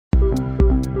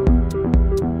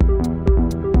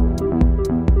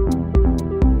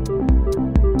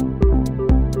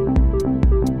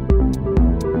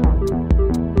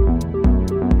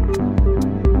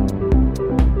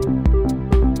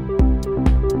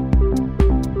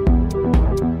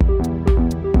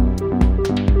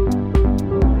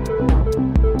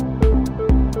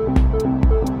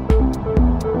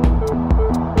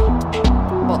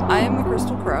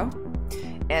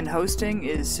hosting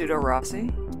is Pseudo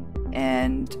Rossi,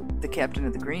 and the captain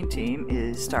of the green team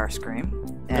is Starscream,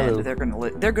 and Hello.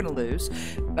 they're gonna lose.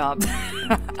 I'm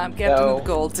captain of the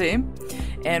gold team,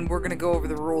 and we're gonna go over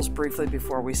the rules briefly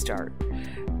before we start.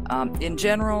 In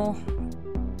general,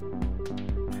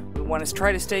 we want to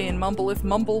try to stay in Mumble if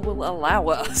Mumble will allow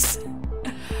us.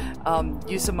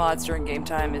 Use of mods during game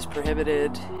time is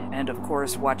prohibited, and of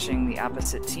course watching the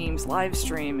opposite team's live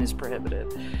stream is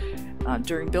prohibited.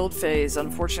 During build phase,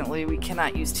 unfortunately, we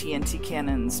cannot use TNT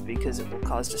cannons because it will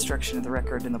cause destruction of the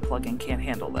record and the plugin can't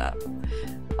handle that.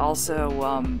 Also,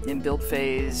 in build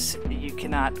phase, you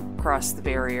cannot cross the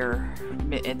barrier,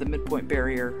 at the midpoint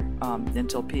barrier,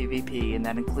 until PvP, and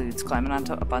that includes climbing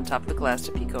up on top of the glass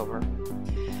to peek over.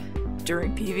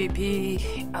 During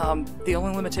PvP, the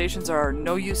only limitations are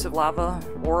no use of lava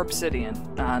or obsidian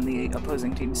on the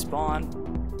opposing team's spawn,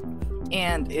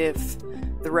 and if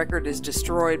the record is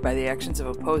destroyed by the actions of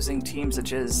opposing teams,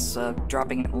 such as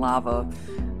dropping in lava,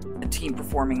 a team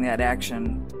performing that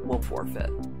action will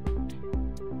forfeit.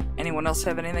 Anyone else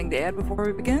have anything to add before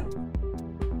we begin?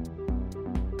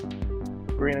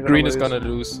 Green is gonna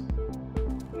lose.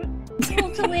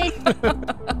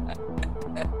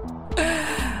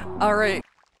 Alright.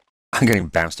 I'm getting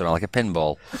bounced around like a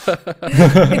pinball.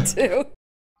 Me too.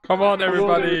 Come on,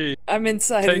 everybody! I'm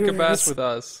inside. Take a bath with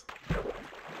us.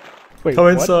 Wait, Come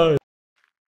what? inside.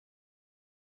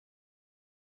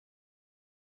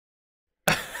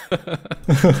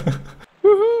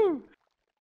 Woohoo!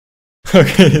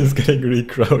 Okay, it's getting really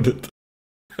crowded.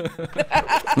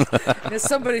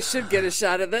 Somebody should get a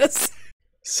shot of this.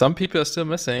 Some people are still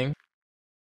missing.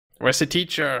 Where's the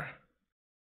teacher?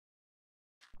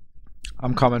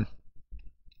 I'm coming.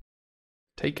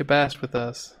 Take a bath with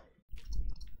us.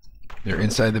 They're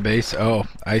inside the base. Oh,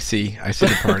 I see. I see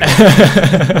the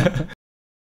party.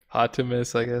 Hard to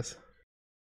miss, I guess.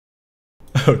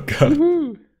 Oh god.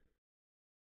 Woohoo!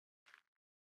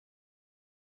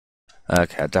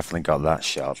 Okay, I definitely got that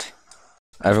shot.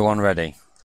 Everyone ready?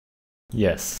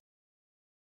 Yes.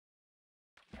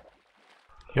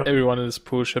 Everyone in this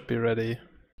pool should be ready.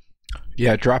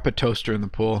 Yeah, drop a toaster in the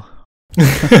pool.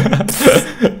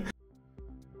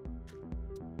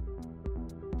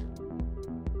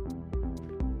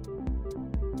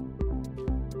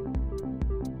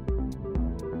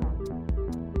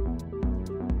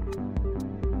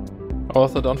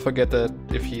 Also, don't forget that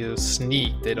if you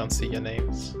sneak, they don't see your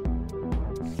names.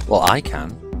 Well, I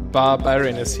can.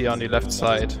 Barbarian is here on the left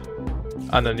side.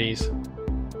 Underneath.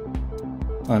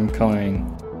 I'm coming.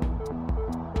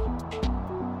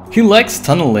 He likes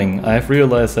tunneling. I've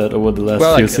realized that over the last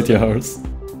Well, I few killed city him. hours.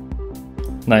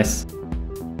 Nice.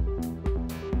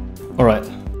 Alright.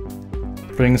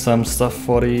 Bring some stuff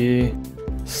for the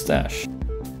stash.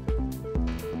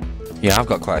 Yeah, I've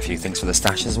got quite a few things for the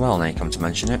stash as well, now you come to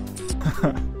mention it.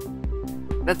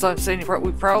 That's what I'm saying.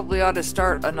 We probably ought to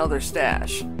start another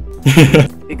stash.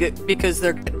 Because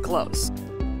they're getting close.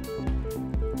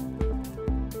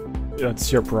 Yeah,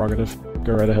 it's your prerogative.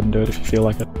 Go right ahead and do it if you feel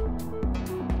like it.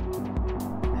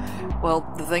 Well,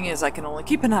 the thing is, I can only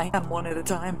keep an eye on one at a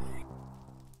time.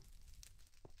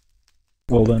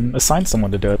 Well then, assign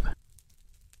someone to do it.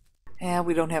 Yeah,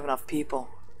 we don't have enough people.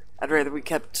 I'd rather we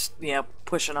kept,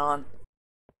 pushing on.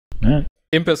 Alright.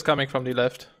 Imp is coming from the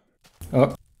left.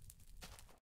 Oh,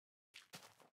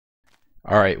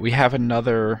 Alright, we have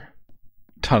another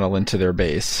tunnel into their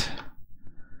base.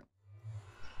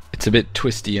 It's a bit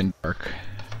twisty and dark.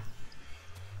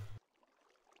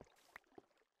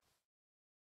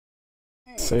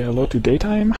 Say hello to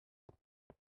daytime.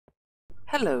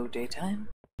 Hello, daytime.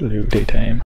 Hello,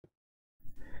 daytime.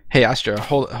 Hey Astra,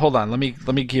 hold on. Let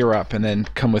me gear up and then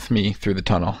come with me through the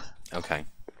tunnel. Okay.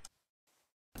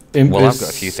 Imp Well, I've is got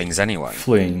a few things anyway.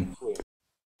 fleeing.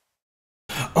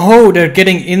 Oh, they're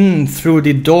getting in through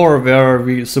the door where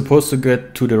we're supposed to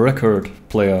get to the record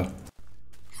player.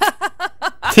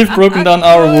 They've broken down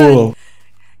our wall.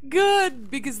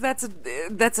 Good, because that's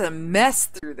a mess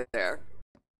through there.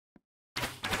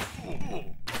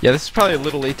 Yeah, this is probably a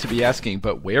little late to be asking,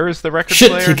 but where is the record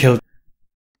Shit, player? he killed.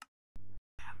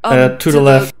 To the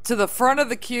left. To the front of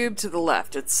the cube, to the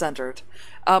left. It's centered.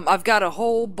 I've got a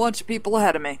whole bunch of people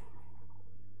ahead of me.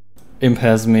 Imp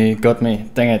has me, got me.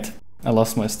 Dang it. I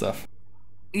lost my stuff.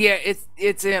 Yeah,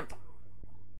 it's Imp.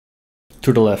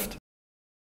 To the left.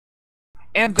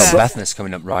 And Got Beth. Bethness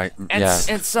coming up right. And, Yeah.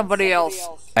 and somebody else.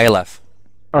 Aleph.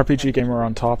 RPG Gamer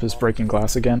on top is breaking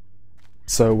glass again.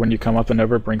 So when you come up and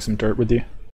over, bring some dirt with you.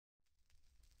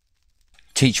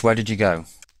 Teach, where did you go?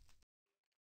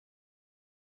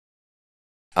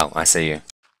 Oh, I see you.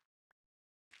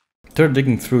 They're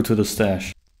digging through to the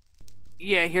stash.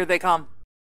 Yeah, here they come.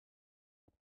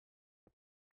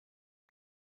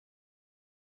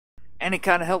 Any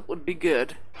kind of help would be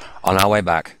good. On our way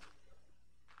back.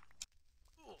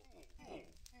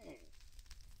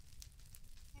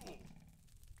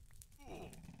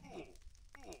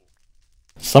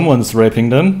 Someone's raping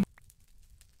them.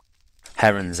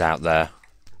 Heron's out there.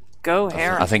 Go,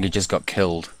 Heron. I think he just got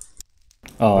killed.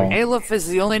 Oh. Aleph is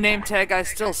the only name tag I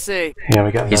still see. Yeah,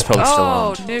 we got He's that. probably still Oh,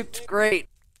 armed. nuked. Great.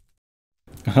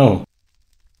 Oh.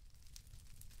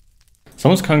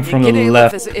 Someone's coming from the Get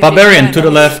Aleph left. if you Barbarian can. to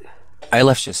the left.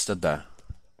 Aleph just stood there.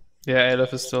 Yeah,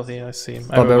 Aleph is still here. I see him.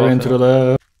 I have a Barbarian to rifle. the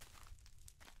left.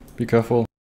 Be careful.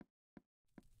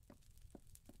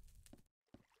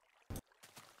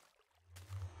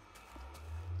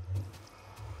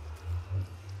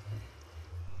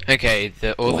 Okay,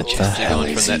 all the What the chests are hell gone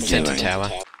is from that he center doing?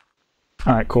 tower.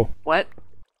 Alright, cool. What?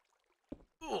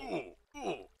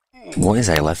 What is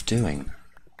Aleph doing?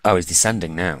 Oh, he's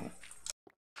descending now.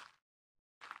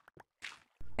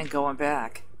 And going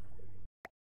back.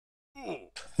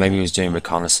 Maybe he was doing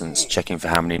reconnaissance, checking for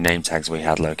how many name tags we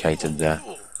had located there.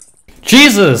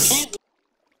 Jesus!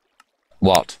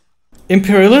 What?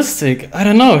 Imperialistic. I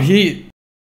don't know. He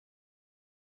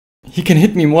can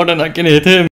hit me more than I can hit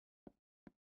him.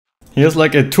 He has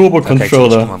like a turbo Okay,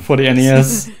 controller come on. for the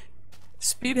NES.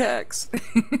 Speed hacks.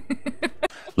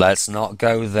 Let's not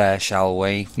go there, shall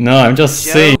we? No, I'm just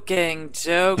saying.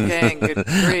 Joking. Good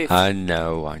grief. I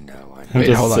know. I'm Wait,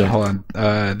 just hold saying.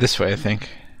 on. This way, I think.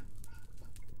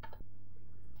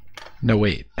 No,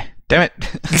 wait. Damn it.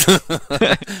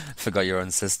 Forgot your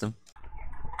own system.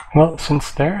 Well,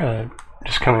 since they're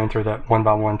just coming in through that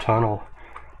 1x1 tunnel,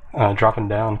 dropping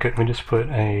down, couldn't we just put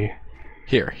a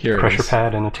Here it pressure is.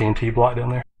 pad and a TNT block down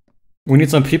there? We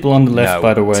need some people on the left, No,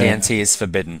 by the way. TNT is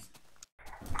forbidden.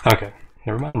 Okay,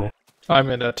 never mind then. I'm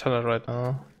in that tunnel right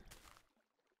now.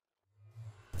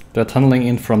 They're tunneling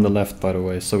in from the left, by the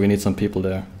way, so we need some people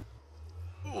there.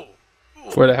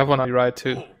 Where they have one on the right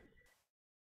too.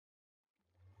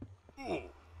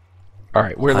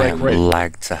 Alright, we're I like am right.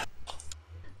 lagged to...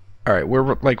 Alright,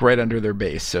 we're like right under their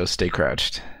base, so stay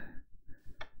crouched.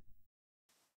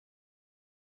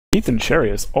 Ethan Cherry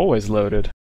is always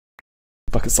loaded.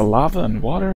 Buckets of lava and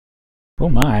water. Oh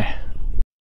my.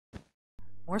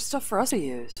 More stuff for us to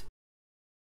use.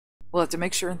 We'll have to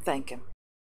make sure and thank him.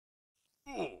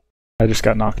 I just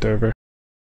got knocked over.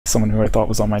 Someone who I thought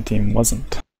was on my team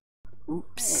wasn't.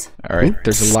 Oops. Alright,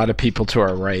 there's a lot of people to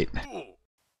our right.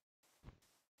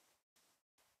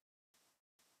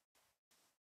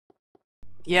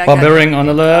 Yeah, I got Barbarian on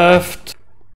the left.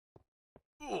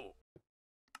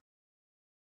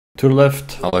 To the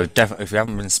left. Although, definitely, if you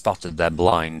haven't been spotted, they're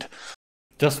blind.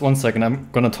 Just 1 second, I'm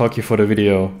gonna talk you for the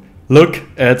video. Look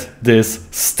at this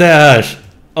stash!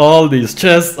 All these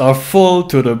chests are full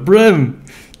to the brim!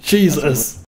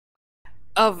 Jesus!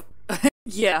 of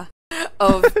yeah,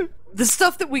 of the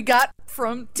stuff that we got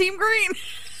from Team Green.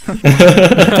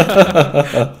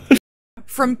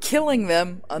 From killing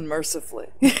them unmercifully.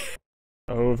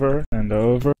 Over and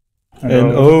over And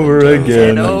over again.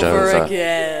 And over over.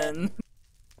 again.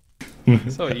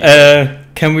 So easy.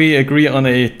 Can we agree on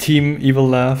a team evil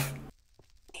laugh?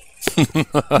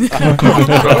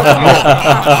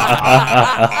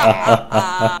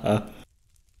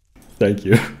 Thank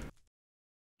you.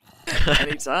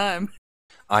 Anytime.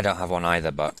 I don't have one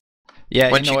either, but... Yeah,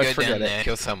 Once you know you what? go Forget down there, it.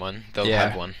 kill someone, they'll Yeah.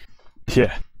 have one.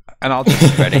 Yeah. And I'll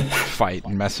just ready fight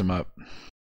and mess them up.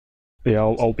 Yeah,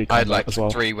 I'll be I had combat like as well.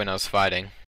 3 when I was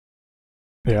fighting.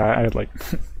 Yeah, I had like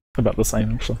about the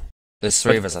same actually. There's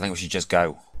 3 of us, I think we should just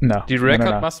go. No. The no, record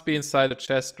no, no. must be inside a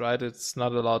chest, right? It's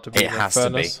not allowed to be It in a has to be.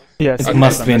 furnace. Yeah, it's It in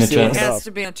must the be in a sealing It chest. it has up.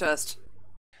 to be in a chest.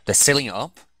 They're sealing it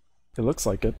up? It looks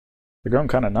like it. They're going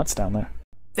kind of nuts down there.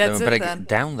 That's Then we it better then. get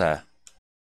down there.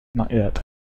 Not yet.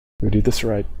 We do this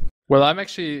right. Well, I'm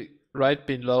actually right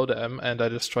below them, and I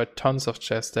destroyed tons of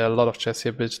chests. There are a lot of chests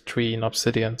here between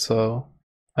obsidian, so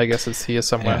I guess it's here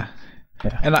somewhere.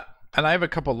 Yeah. And I have a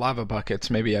couple lava buckets.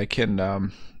 Maybe I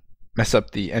can mess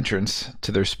up the entrance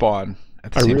to their spawn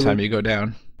at the I same really- time you go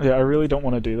down. Yeah, I really don't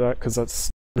want to do that because that's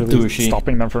really Douchey.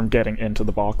 stopping them from getting into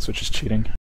the box, which is cheating.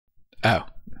 Oh,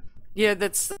 Yeah,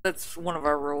 that's one of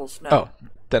our rules. No. oh,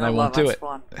 then No I won't love do on it.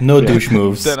 spawn. No Yeah. douche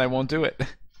moves. Then I won't do it.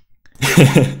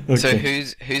 So Okay.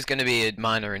 who's going to be a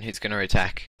miner and who's going to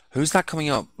attack? Who's that coming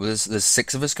up? There's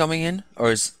 6 of us coming in?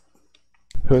 Or is...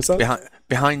 Who is that?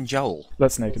 Behind Joel?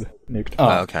 That's naked. Nuked.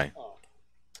 Oh. Okay.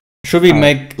 Should we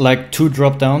make like 2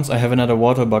 drop downs? I have another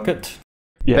water bucket.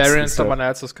 Yes, Barry and let's do it. someone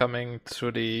else is coming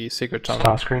through the secret tunnel.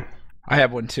 Stop screen. I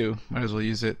have one too. Might as well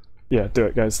use it. Yeah, do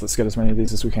it, guys. Let's get as many of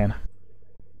these as we can.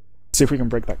 See if we can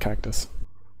break that cactus.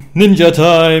 Ninja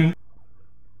time!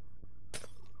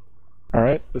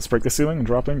 Alright, let's break the ceiling and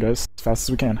drop in, guys, as fast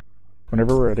as we can.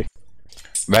 Whenever we're ready.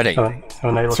 Ready.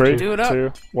 Nailus 3, Do it up.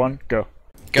 2, 1, go.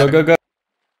 Go, go, go.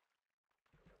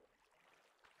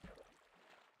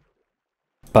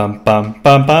 Bum, bum,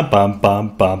 bum, bum, bum,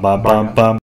 bum, bum, bum, bum,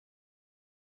 bum.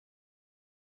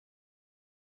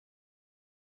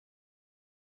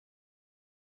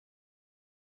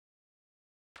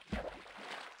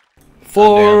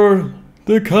 For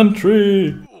the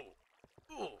country.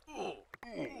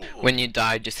 When you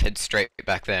die, just head straight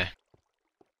back there.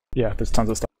 Yeah, there's tons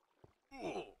of stuff.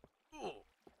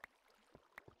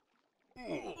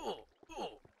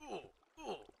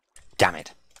 Damn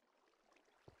it.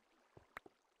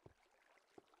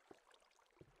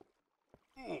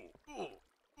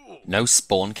 No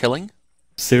spawn killing?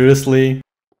 Seriously?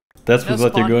 That's No what you're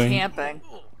spawn going? camping.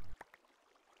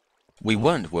 We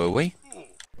weren't, were we?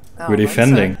 Oh, We're let's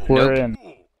defending. see. We're Nope. in.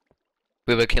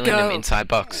 We were killing them Go. inside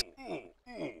box.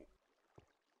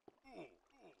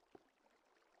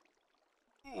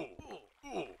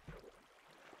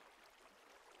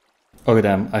 Oh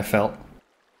damn, I fell.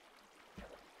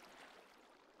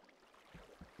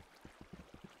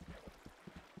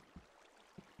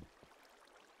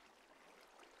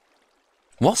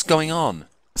 What's going on?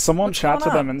 Someone What's chat to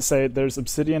going them on? and say, there's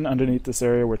obsidian underneath this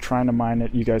area, we're trying to mine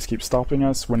it, you guys keep stopping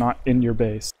us, we're not in your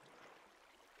base.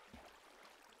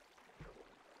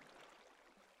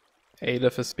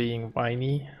 Aleph is being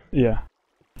whiny. Yeah.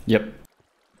 Yep.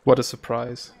 What a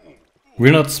surprise.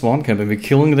 We're not spawn camping, we're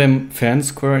killing them fair and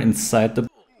square inside the...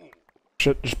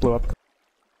 Shit, just blew up.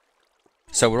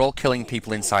 So we're all killing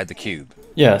people inside the cube.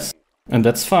 Yes, and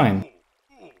that's fine.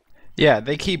 Yeah,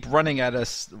 they keep running at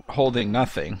us holding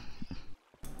nothing.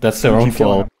 That's their We own keep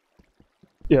killing fault.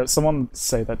 them. Yeah, someone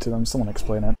say that to them, someone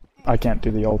explain it. I can't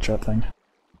do the old chat thing.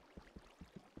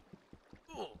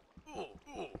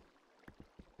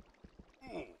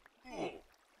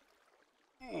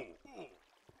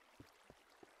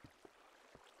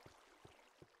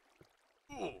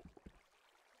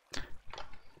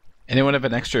 Anyone have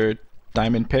an extra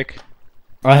diamond pick?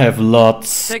 I have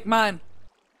lots. Take mine.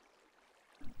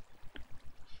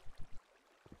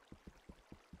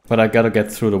 But I gotta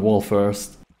get through the wall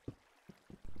first.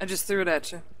 I just threw it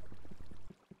at you.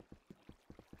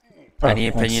 Any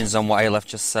thanks. opinions on what Aleph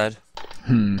just said?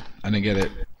 I didn't get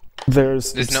it.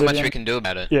 There's There's not much we can do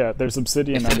about it. Yeah, there's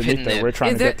obsidian If they're underneath hidden there, there- we're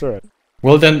trying Is to get there- through it.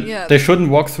 Well then, Yeah. they shouldn't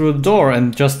walk through the door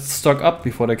and just stock up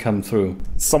before they come through.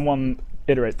 Someone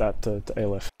iterate that to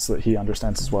Aleph so that he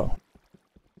understands as well.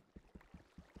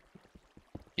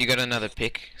 You got another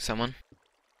pick, someone?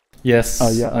 Yes, Oh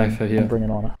yeah, I feel I'm here. bringing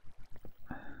on it.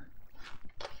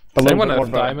 A Does little anyone bit have more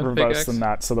of a diamond reverse pickaxe? than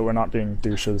that, so that we're not being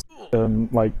douches.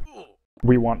 Like,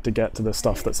 we want to get to the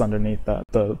stuff that's underneath that,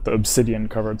 the obsidian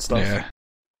covered stuff. Yeah.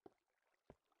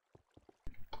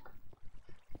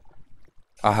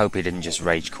 I hope he didn't just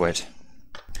rage quit.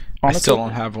 I Honestly, still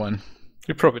don't have one.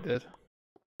 You probably did.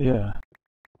 Yeah.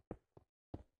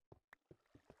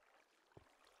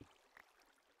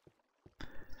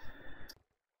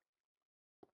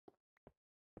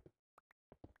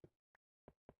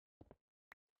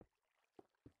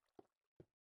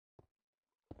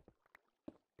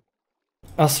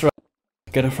 Astra,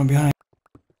 get her from behind.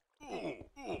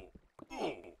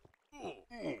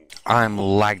 I'm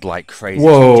lagged like crazy.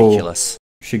 Whoa. It's ridiculous.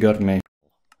 She got me.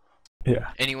 Yeah.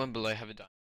 Anyone below have a die?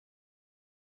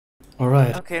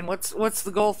 Alright. Okay, and what's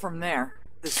the goal from there?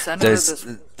 The center of There's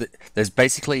this. there's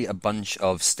basically a bunch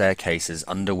of staircases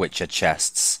under which are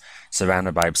chests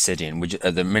surrounded by obsidian.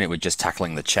 At the minute we're just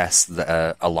tackling the chests that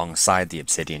are alongside the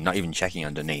obsidian, not even checking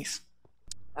underneath.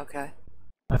 Okay.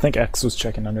 I think X was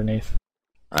checking underneath.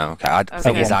 Oh, okay. Okay.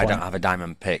 Thing is, At one I don't point. have a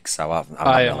diamond pick, so I've not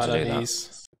I been am able to do that.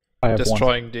 underneath, I have one.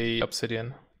 destroying the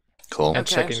obsidian Cool. and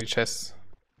Okay. checking the chests.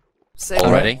 Say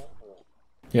All ready?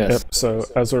 Yes. Yep, so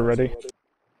as we're ready,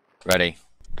 Ready.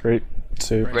 3,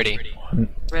 2, Ready. 1,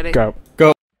 Ready? go.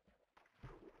 Go.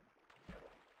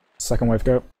 Second wave,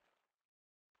 go.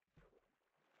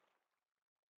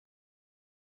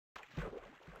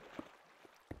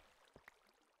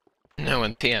 No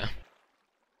one's here.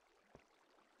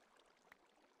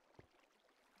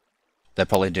 They're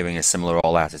probably doing a similar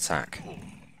all-out attack.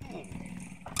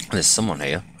 There's someone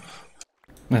here.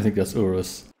 I think that's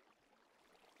Urus.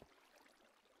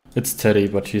 It's Teddy,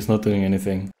 but she's not doing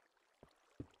anything.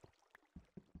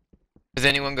 Has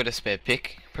anyone got a spare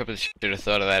pick? Probably should have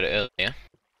thought of that earlier.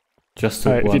 Just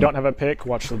Alright, took if you one. don't have a pick,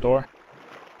 watch the door.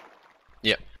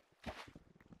 Yep.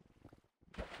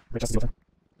 Retest the door.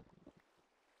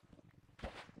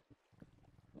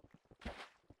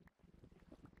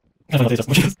 Yeah,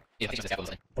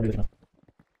 What are you doing?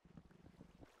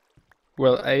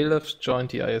 Well, Aleph joined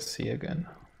the ISC again.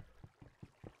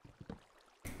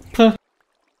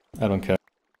 I don't care.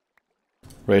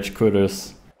 Rage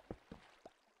quitters.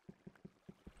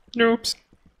 Oops.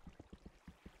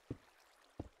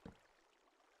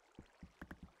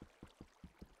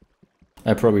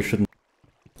 I probably shouldn't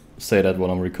say that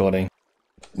while I'm recording.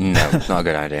 No, it's not a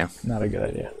good idea. Not a good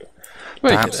idea.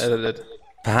 Well, you Perhaps- can edit it.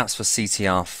 Perhaps for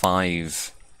CTR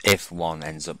 5, if one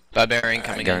ends up Barbarian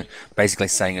coming going, in. basically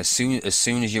saying as soon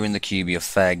as you're in the cube, you're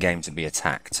fair game to be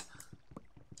attacked.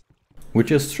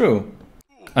 Which is true.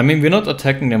 I mean, we're not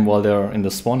attacking them while they're in the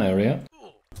spawn area.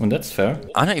 And that's fair.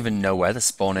 I don't even know where the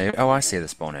spawn area. Oh, I see the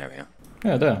spawn area.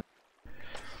 Yeah, there.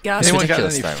 Gosh, Anyone got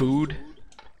ridiculous, any though. food?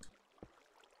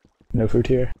 No food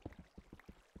here.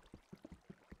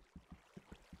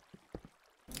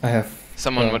 I have...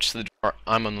 Someone watch the door.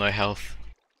 I'm on low health.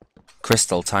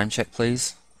 Crystal, time check,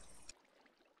 please.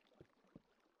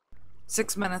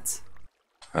 6 minutes.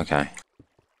 Okay.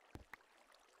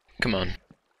 Come on.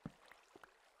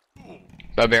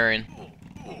 Barbarian.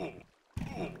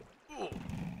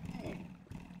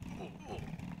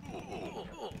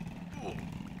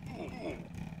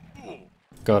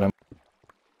 Got him.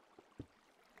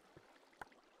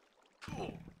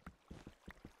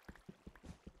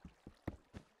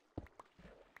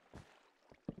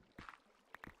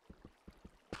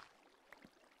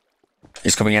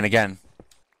 He's coming in again.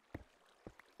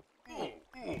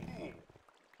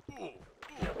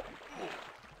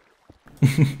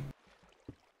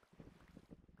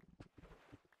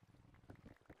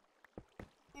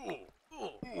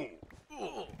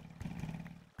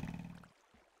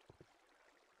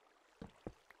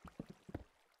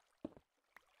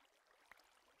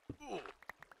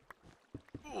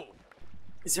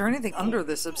 Is there anything under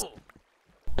this?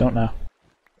 Don't know.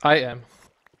 I am.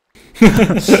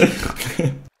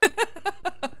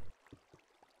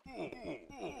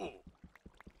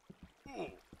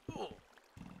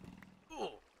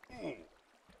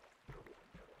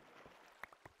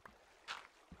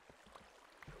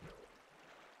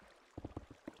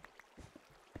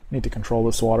 Need to control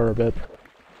this water a bit.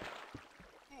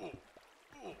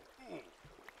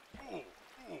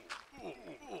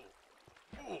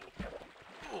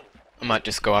 I might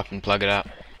just go up and plug it up.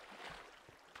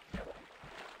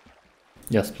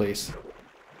 Yes, please.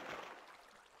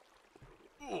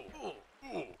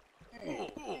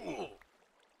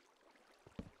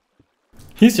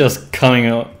 He's just coming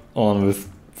on with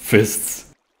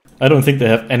fists. I don't think they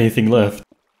have anything left.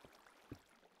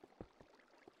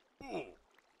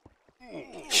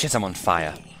 Shit, I'm on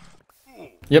fire.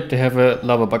 Yep, they have a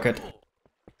lava bucket.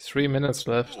 3 minutes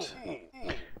left.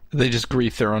 They just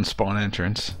grief their own spawn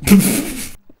entrance.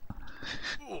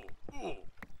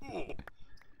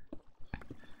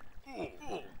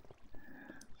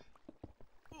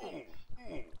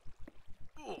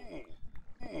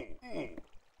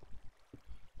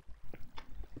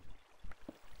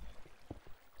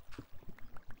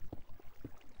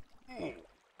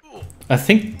 I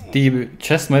think the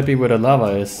chest might be where the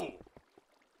lava is.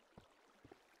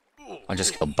 I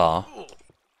just killed Bar.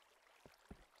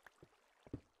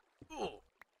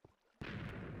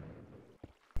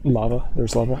 Lava?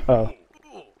 There's lava? Oh.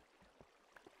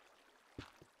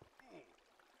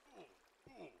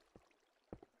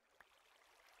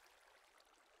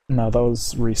 No, that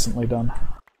was recently done.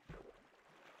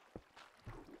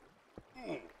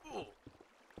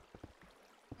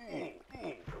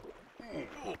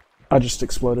 I just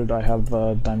exploded. I have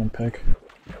a diamond pick.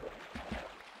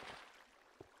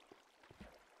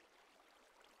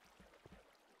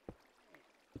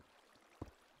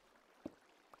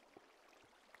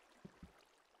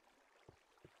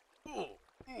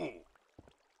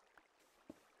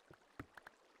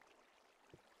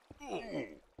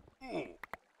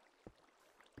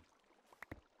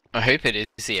 I hope it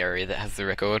is the area that has the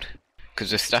record,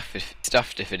 because we're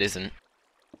stuffed if it isn't.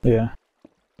 Yeah.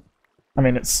 I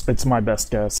mean, it's my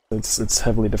best guess. It's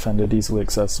heavily defended, easily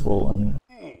accessible, and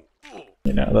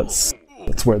you know that's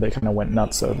where they kind of went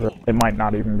nuts over. It might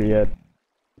not even be it.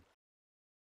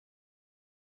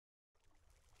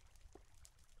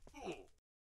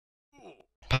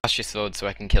 Pass your sword so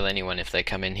I can kill anyone if they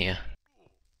come in here.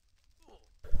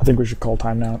 I think we should call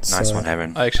time now. It's Nice one,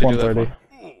 Heron. I actually do that 1:30. one.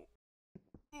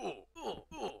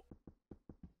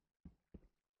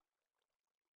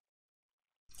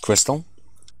 Crystal?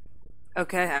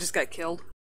 Okay, I just got killed.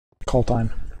 Call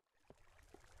time.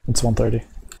 It's 1:30.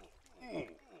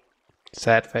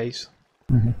 Sad face.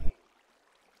 Mm-hmm.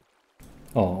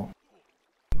 Oh.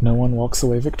 No one walks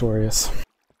away victorious.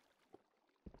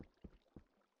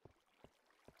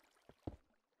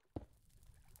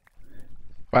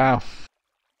 Wow.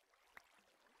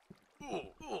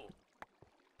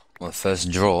 Well, the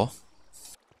first draw.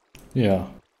 Yeah.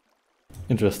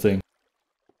 Interesting.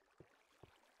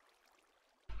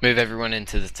 Move everyone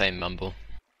into the same mumble.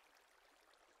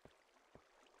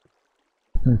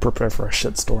 And prepare for a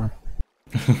shitstorm.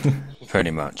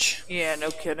 Pretty much. Yeah, no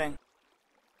kidding.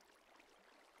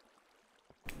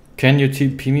 Can you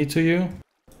TP me to you?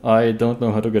 I don't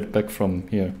know how to get back from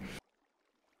here.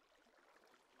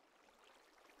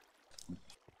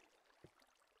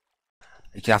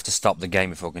 You have to stop the game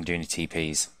before we can do any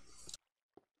TPs.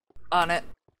 On it.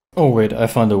 Oh wait, I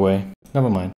found a way. Never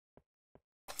mind.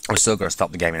 We're still going to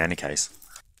stop the game in any case.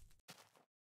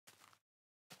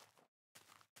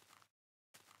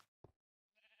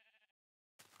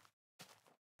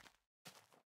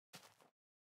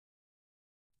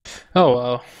 Oh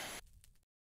well.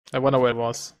 I wonder where it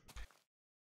was.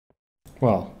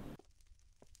 Wow.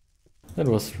 That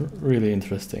was really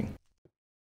interesting.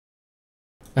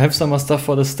 I have some more stuff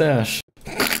for the stash.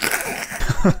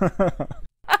 I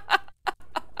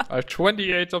have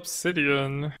 28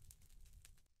 obsidian.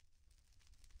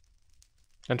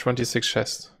 And 26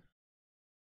 chests.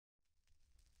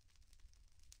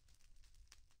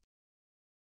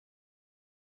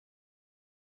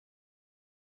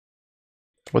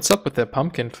 What's up with their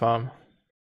pumpkin farm?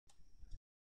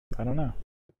 I don't know.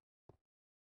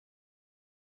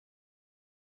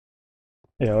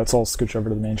 Yeah, let's all scooch over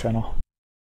to the main channel.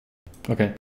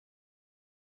 Okay.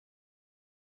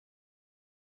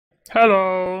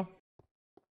 Hello!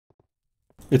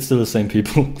 It's still the same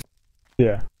people.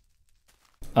 Yeah.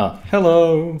 Ah,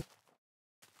 hello!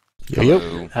 Hello.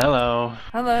 Hello.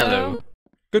 Hello. Hello.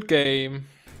 Good game.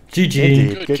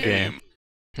 GG! Good game.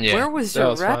 Yeah. Where was That your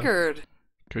was fun. record?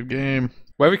 Good game.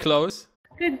 Very close.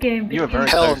 Good game. You were very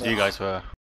Hell close. no. You guys were.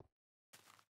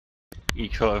 You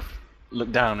could have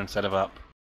looked down instead of up.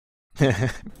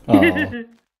 Oh.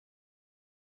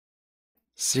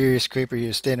 Serious creeper,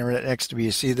 you're standing right next to me.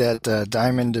 You see that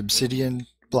diamond obsidian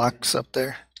blocks up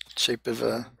there? Shape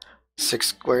of 6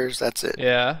 squares, that's it.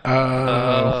 Yeah.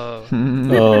 Oh.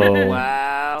 Oh.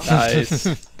 Wow.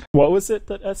 Nice. What was it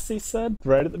that SC said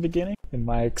right at the beginning? In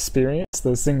my experience,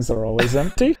 those things are always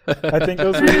empty. I think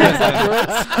those were the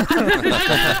exact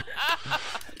words.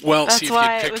 Well, That's see, if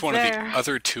why you'd it picked was one of there. the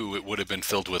other two, it would have been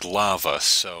filled with lava,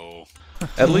 so...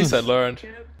 At least I learned.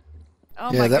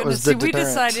 Oh Yeah, my that goodness. was the See, we deterrent.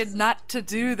 decided not to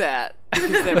do that.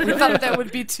 Because we thought that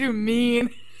would be too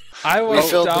mean. I We was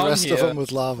filled down the rest here. of them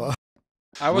with lava.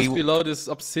 I was We- below this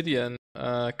obsidian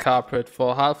carpet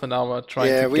for half an hour trying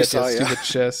Yeah, to we get saw your ya. stupid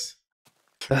chest.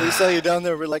 We saw you down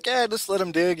there, we're like, yeah, just let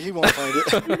him dig, he won't find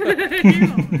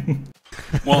it.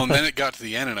 Well, and then it got to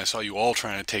the end, and I saw you all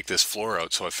trying to take this floor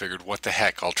out, so I figured, what the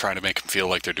heck, I'll try to make them feel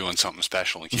like they're doing something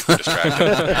special and keep them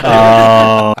distracted.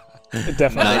 Oh. It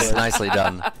definitely Nice, was. nicely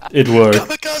done. It worked.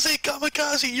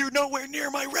 Kamikaze, you're nowhere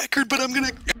near my record, but I'm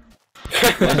gonna...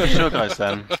 Sure, guys,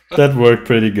 then. That worked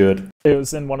pretty good. It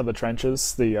was in one of the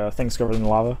trenches, the things covered in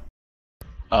lava.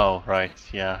 Oh, right,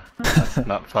 yeah. That's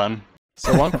not fun.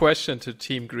 So one question to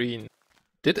Team Green.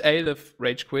 Did Aleph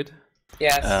rage quit?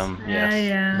 Yes. Yes.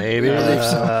 Yeah. Maybe. I believe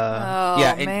so. Oh,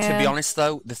 yeah, man. to be honest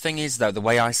though, the thing is though, the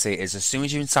way I see it is as soon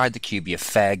as you're inside the cube, you're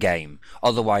fair game.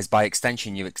 Otherwise, by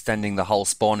extension, you're extending the whole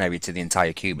spawn area to the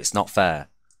entire cube. It's not fair.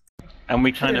 And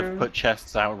we kind True. of put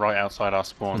chests out right outside our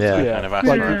spawn, Yeah. so we Yeah. kind of asked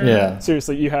Like- for it. Yeah.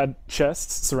 Seriously, you had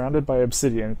chests surrounded by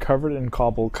obsidian, covered in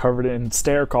cobble, covered in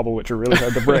stair cobble, which are really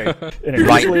hard to break, in a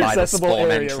Right easily by the accessible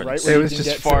spawn area, entrance. right where It you was can just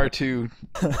get far to.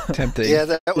 too tempting. Yeah,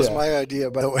 that was Yeah. my idea,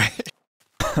 by the way.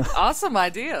 Awesome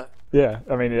idea. Yeah,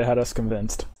 I mean, it had us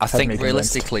convinced. I Had me think convinced.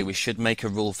 realistically, we should make a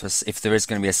rule for if there is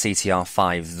going to be a CTR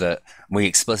 5 that we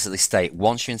explicitly state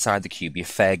once you're inside the cube, you're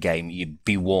fair game. You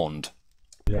be warned.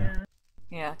 Yeah.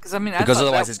 Yeah, because I mean, I Because thought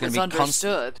otherwise that it's gonna was be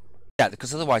constant- understood. Yeah,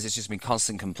 because otherwise it's just been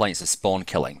constant complaints of spawn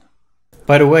killing.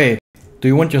 By the way, do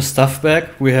you want your stuff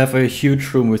back? We have a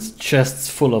huge room with chests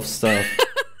full of stuff.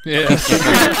 Yeah.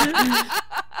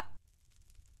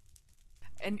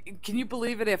 And can you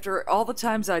believe it? After all the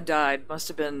times I died, must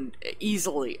have been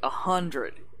easily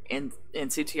 100 in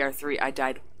CTR 3. I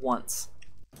died once.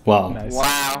 Wow. Nice.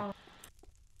 Wow.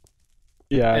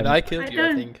 Yeah. And I killed you,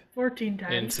 I think. 14 In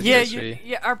times. CTR Yeah,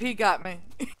 3. RP got me.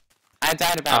 I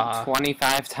died about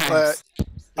 25 times.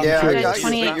 But, yeah, I curious. got you, but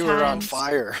 28 you were on times.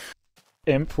 fire.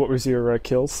 Imp, what was your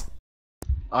kills?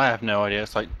 I have no idea.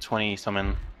 It's like 20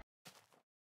 something.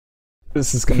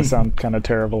 This is gonna sound kind of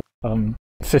terrible.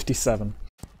 57.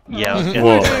 Yeah, let's get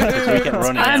Whoa. because we can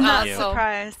run I'm into not you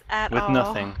surprised at with all.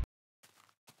 nothing.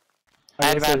 I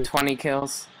had gotta about say- 20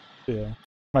 kills. Yeah.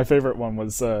 My favorite one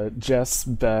was Jess,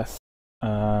 Beth,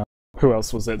 who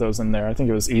else was it that was in there? I think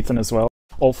it was Ethan as well.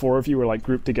 All 4 of you were like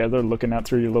grouped together looking out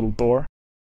through your little door.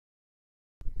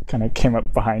 Kind of came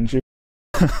up behind you.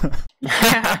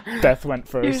 Death went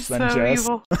first, then so Jess.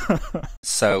 evil.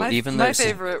 So my, even though my it's-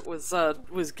 favorite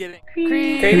was getting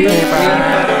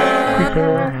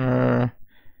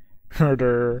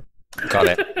Murder. Got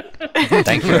it.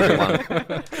 Thank you,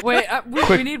 everyone. Wait,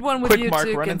 we need one with quick, you Mark,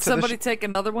 too. run Can into the somebody take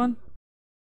another one?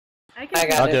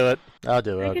 I'll do it. I'll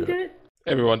do it. I can do it.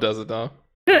 Everyone does it now.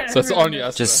 So it's only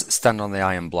us. Just stand on the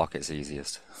iron block, it's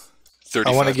easiest.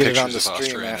 35 I want to get it on pictures the of stream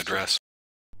Austrian after. address.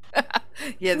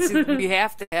 Yeah, see, we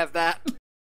have to have that.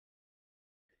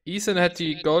 Ethan had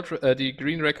the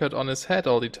green record on his head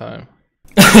all the time.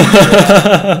 That's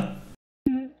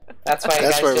why you That's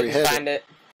guys where we didn't hit find it.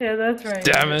 Yeah, that's right.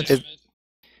 Damn it.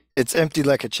 It's empty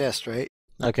like a chest, right?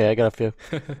 Okay, I got a few.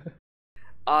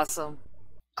 Awesome.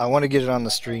 I want to get it on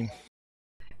the stream.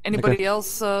 Anybody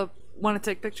else want to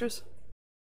take pictures?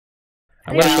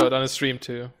 I'm gonna show it on the stream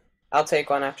too. I'll take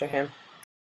one after him.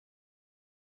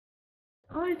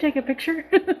 I want to take a picture.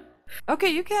 Okay,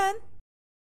 you can.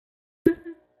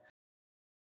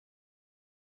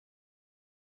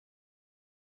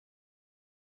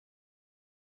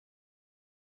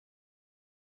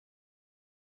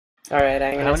 Alright,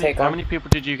 I'm gonna take How one. many people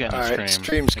did you get in the Alright, stream?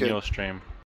 stream's in good. your stream?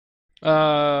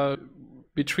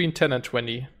 Between 10 and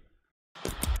 20.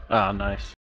 Ah,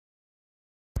 nice.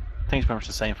 I think it's pretty much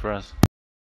the same for us.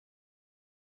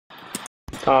 And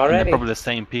they're Alrighty. probably the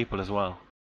same people as well.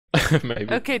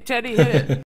 Maybe. Okay, Teddy, hit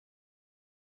it.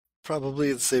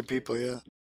 Probably the same people, yeah.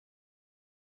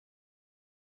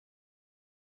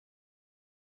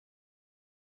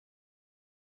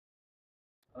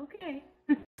 Okay.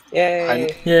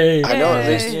 Yay. Yay. I know at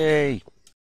least Yay.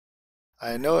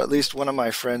 I know at least one of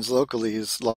my friends locally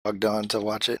is logged on to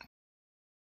watch it.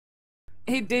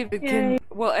 Hey, David,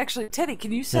 well, actually, Teddy,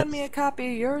 can you send me a copy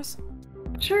of yours?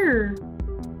 Sure.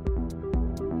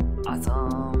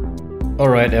 Awesome.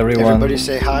 Alright, everyone. Everybody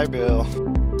say hi, Bill.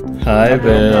 Hi,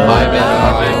 Bill.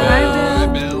 Hi,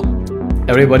 Bill.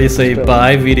 Everybody say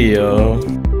bye, video.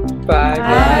 Bye.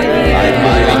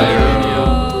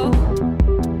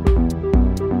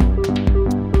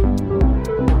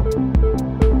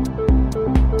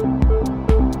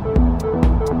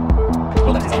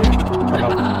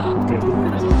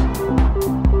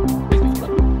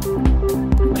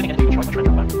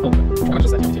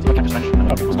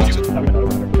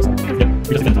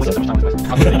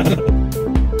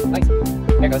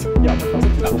 There goes.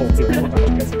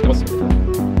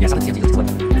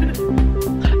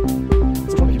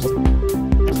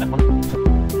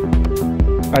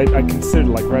 I considered,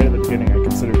 like, right at the beginning, I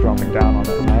considered dropping down on it,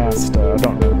 and I asked, I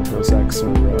don't remember if it was X or,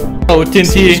 Oh,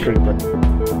 TNT!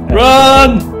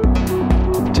 Run!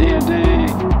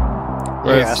 TNT!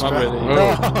 Where's Astra?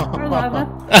 Or lava.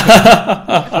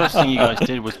 The first thing you guys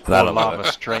did was pour That'll lava work.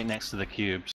 straight next to the cubes.